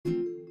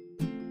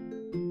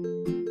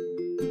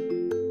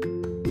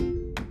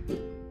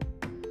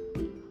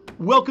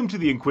Welcome to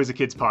the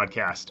Inquisikids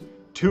podcast.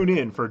 Tune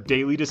in for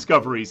daily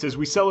discoveries as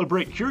we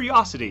celebrate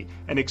curiosity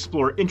and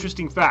explore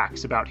interesting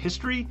facts about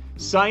history,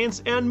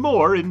 science, and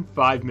more in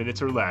 5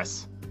 minutes or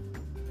less.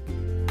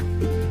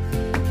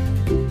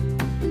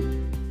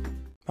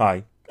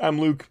 Hi, I'm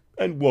Luke,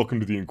 and welcome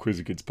to the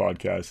Inquisikids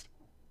podcast.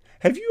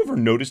 Have you ever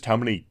noticed how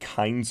many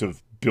kinds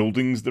of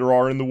buildings there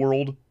are in the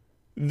world?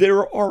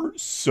 There are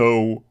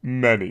so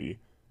many.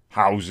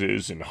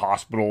 Houses and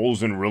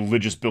hospitals and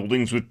religious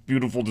buildings with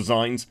beautiful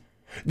designs.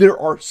 There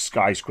are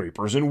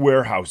skyscrapers and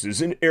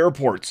warehouses and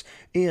airports,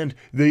 and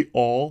they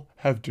all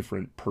have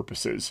different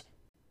purposes.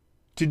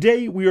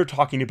 Today we are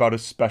talking about a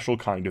special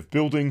kind of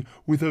building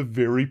with a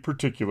very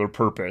particular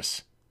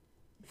purpose.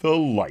 The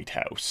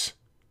lighthouse.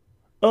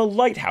 A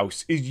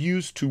lighthouse is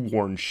used to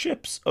warn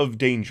ships of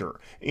danger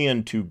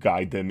and to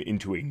guide them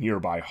into a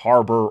nearby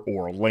harbor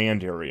or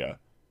land area.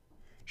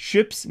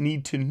 Ships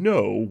need to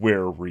know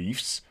where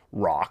reefs,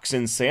 rocks,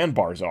 and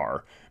sandbars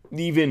are,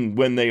 even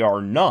when they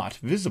are not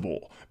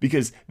visible,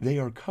 because they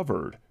are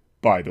covered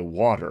by the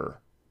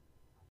water.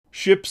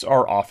 Ships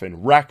are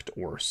often wrecked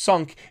or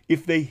sunk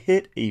if they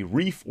hit a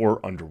reef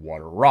or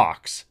underwater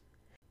rocks.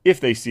 If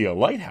they see a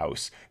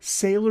lighthouse,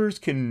 sailors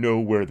can know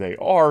where they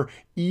are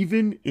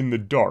even in the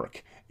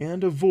dark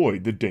and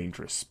avoid the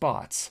dangerous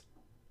spots.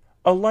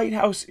 A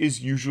lighthouse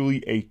is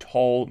usually a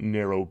tall,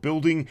 narrow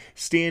building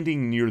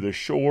standing near the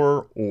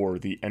shore or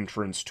the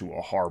entrance to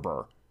a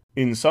harbor.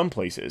 In some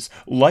places,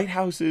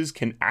 lighthouses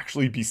can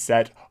actually be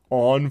set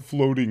on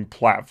floating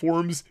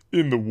platforms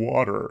in the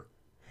water.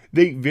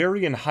 They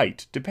vary in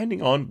height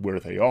depending on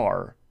where they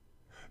are.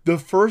 The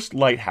first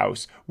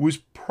lighthouse was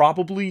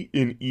probably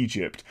in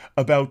Egypt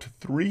about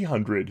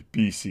 300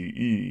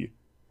 BCE.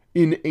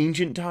 In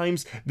ancient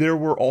times, there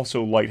were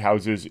also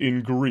lighthouses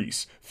in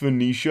Greece,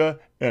 Phoenicia,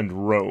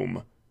 and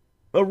Rome.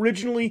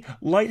 Originally,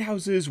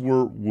 lighthouses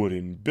were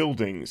wooden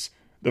buildings.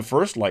 The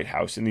first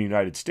lighthouse in the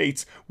United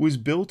States was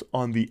built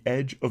on the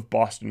edge of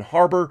Boston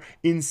Harbor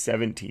in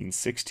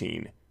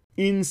 1716.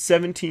 In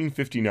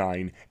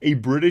 1759, a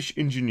British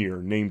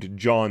engineer named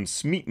John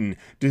Smeaton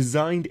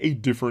designed a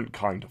different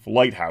kind of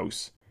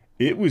lighthouse.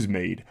 It was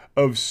made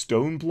of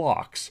stone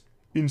blocks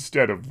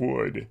instead of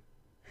wood.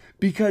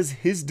 Because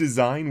his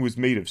design was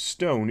made of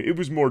stone, it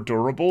was more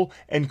durable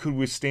and could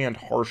withstand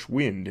harsh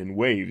wind and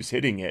waves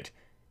hitting it,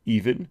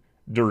 even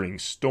during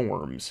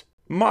storms.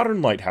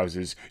 Modern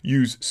lighthouses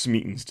use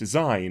Smeaton's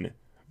design.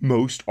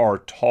 Most are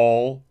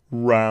tall,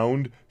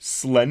 round,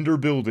 slender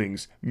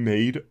buildings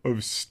made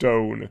of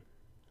stone.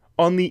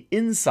 On the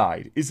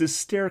inside is a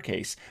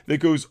staircase that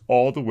goes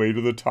all the way to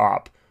the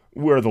top,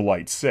 where the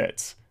light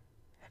sits.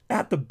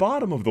 At the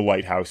bottom of the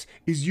lighthouse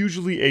is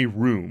usually a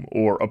room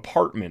or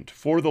apartment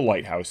for the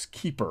lighthouse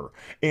keeper,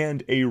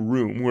 and a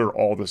room where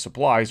all the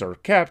supplies are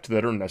kept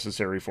that are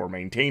necessary for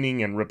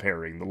maintaining and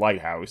repairing the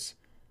lighthouse.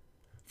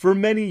 For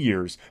many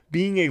years,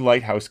 being a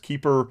lighthouse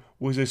keeper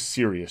was a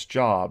serious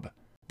job.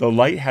 The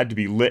light had to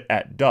be lit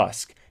at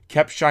dusk,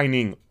 kept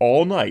shining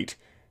all night,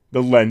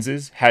 the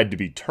lenses had to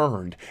be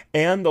turned,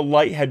 and the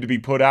light had to be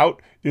put out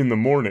in the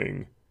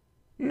morning.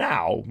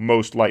 Now,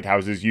 most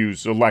lighthouses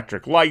use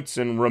electric lights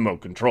and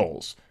remote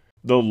controls.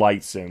 The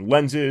lights and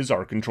lenses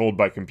are controlled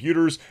by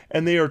computers,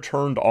 and they are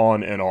turned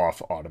on and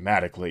off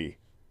automatically.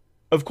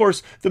 Of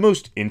course, the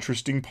most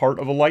interesting part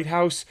of a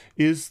lighthouse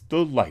is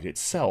the light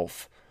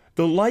itself.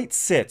 The light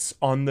sits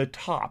on the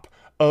top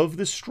of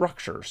the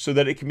structure so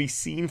that it can be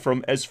seen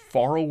from as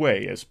far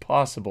away as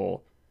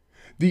possible.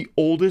 The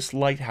oldest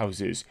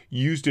lighthouses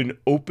used an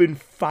open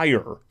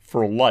fire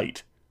for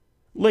light.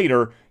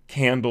 Later,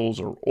 candles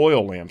or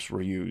oil lamps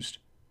were used.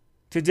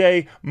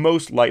 Today,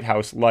 most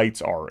lighthouse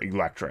lights are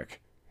electric.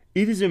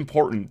 It is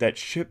important that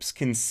ships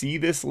can see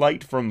this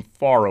light from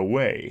far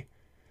away.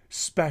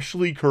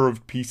 Specially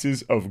curved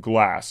pieces of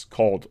glass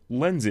called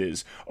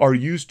lenses are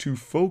used to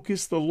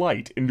focus the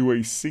light into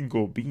a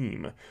single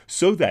beam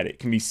so that it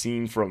can be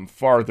seen from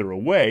farther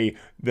away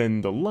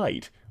than the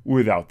light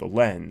without the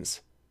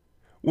lens.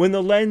 When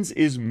the lens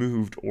is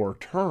moved or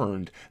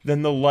turned,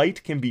 then the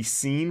light can be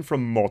seen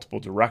from multiple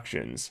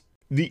directions.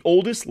 The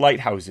oldest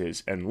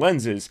lighthouses and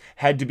lenses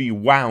had to be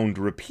wound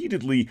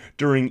repeatedly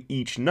during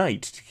each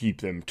night to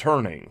keep them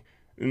turning.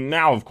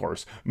 Now, of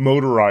course,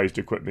 motorized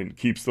equipment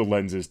keeps the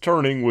lenses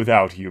turning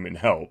without human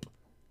help.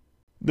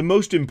 The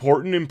most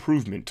important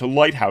improvement to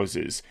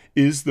lighthouses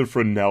is the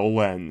Fresnel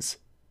lens.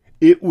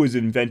 It was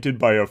invented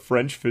by a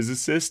French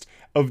physicist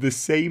of the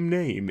same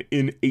name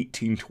in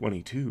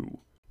 1822.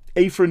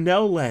 A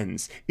Fresnel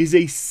lens is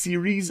a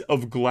series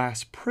of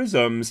glass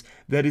prisms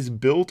that is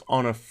built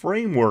on a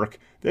framework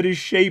that is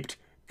shaped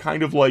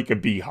kind of like a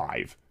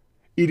beehive.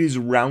 It is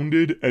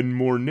rounded and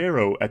more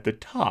narrow at the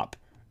top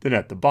than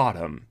at the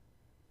bottom.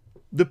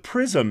 The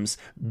prisms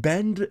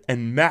bend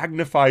and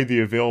magnify the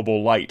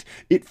available light.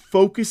 It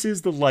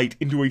focuses the light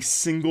into a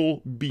single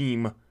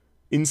beam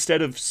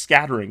instead of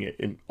scattering it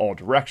in all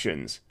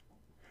directions.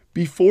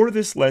 Before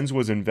this lens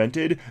was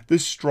invented, the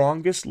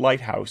strongest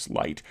lighthouse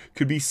light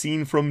could be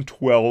seen from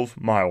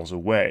 12 miles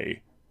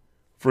away.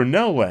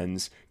 Fresnel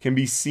lens can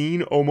be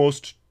seen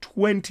almost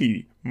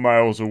 20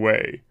 miles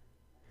away.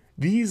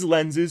 These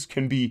lenses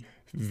can be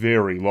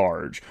very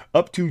large,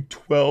 up to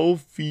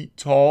 12 feet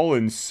tall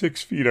and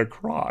 6 feet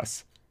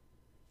across.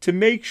 To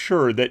make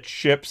sure that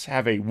ships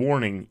have a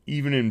warning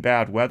even in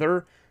bad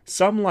weather,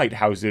 some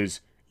lighthouses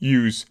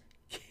use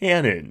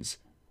cannons,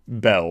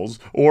 bells,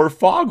 or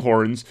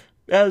foghorns,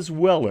 as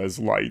well as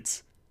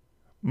lights.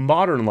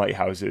 Modern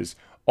lighthouses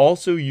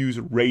also use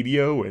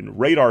radio and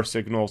radar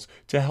signals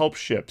to help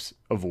ships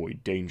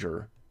avoid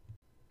danger.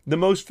 The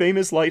most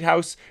famous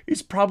lighthouse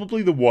is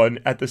probably the one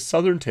at the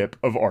southern tip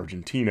of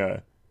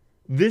Argentina.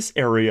 This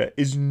area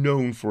is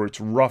known for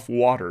its rough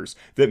waters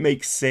that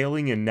make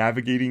sailing and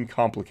navigating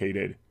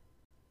complicated.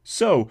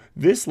 So,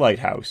 this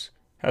lighthouse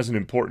has an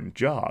important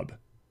job.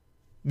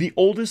 The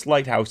oldest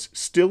lighthouse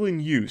still in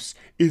use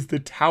is the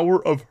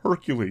Tower of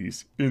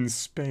Hercules in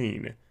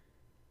Spain.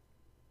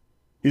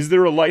 Is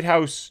there a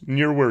lighthouse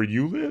near where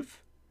you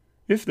live?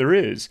 If there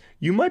is,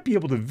 you might be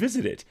able to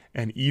visit it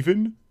and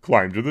even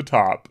climb to the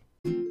top.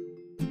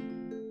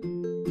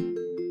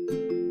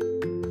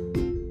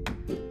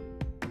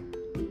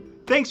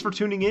 Thanks for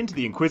tuning in to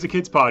the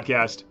Inquisikids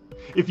podcast.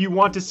 If you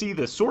want to see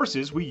the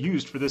sources we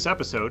used for this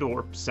episode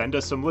or send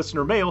us some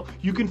listener mail,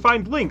 you can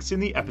find links in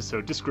the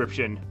episode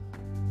description.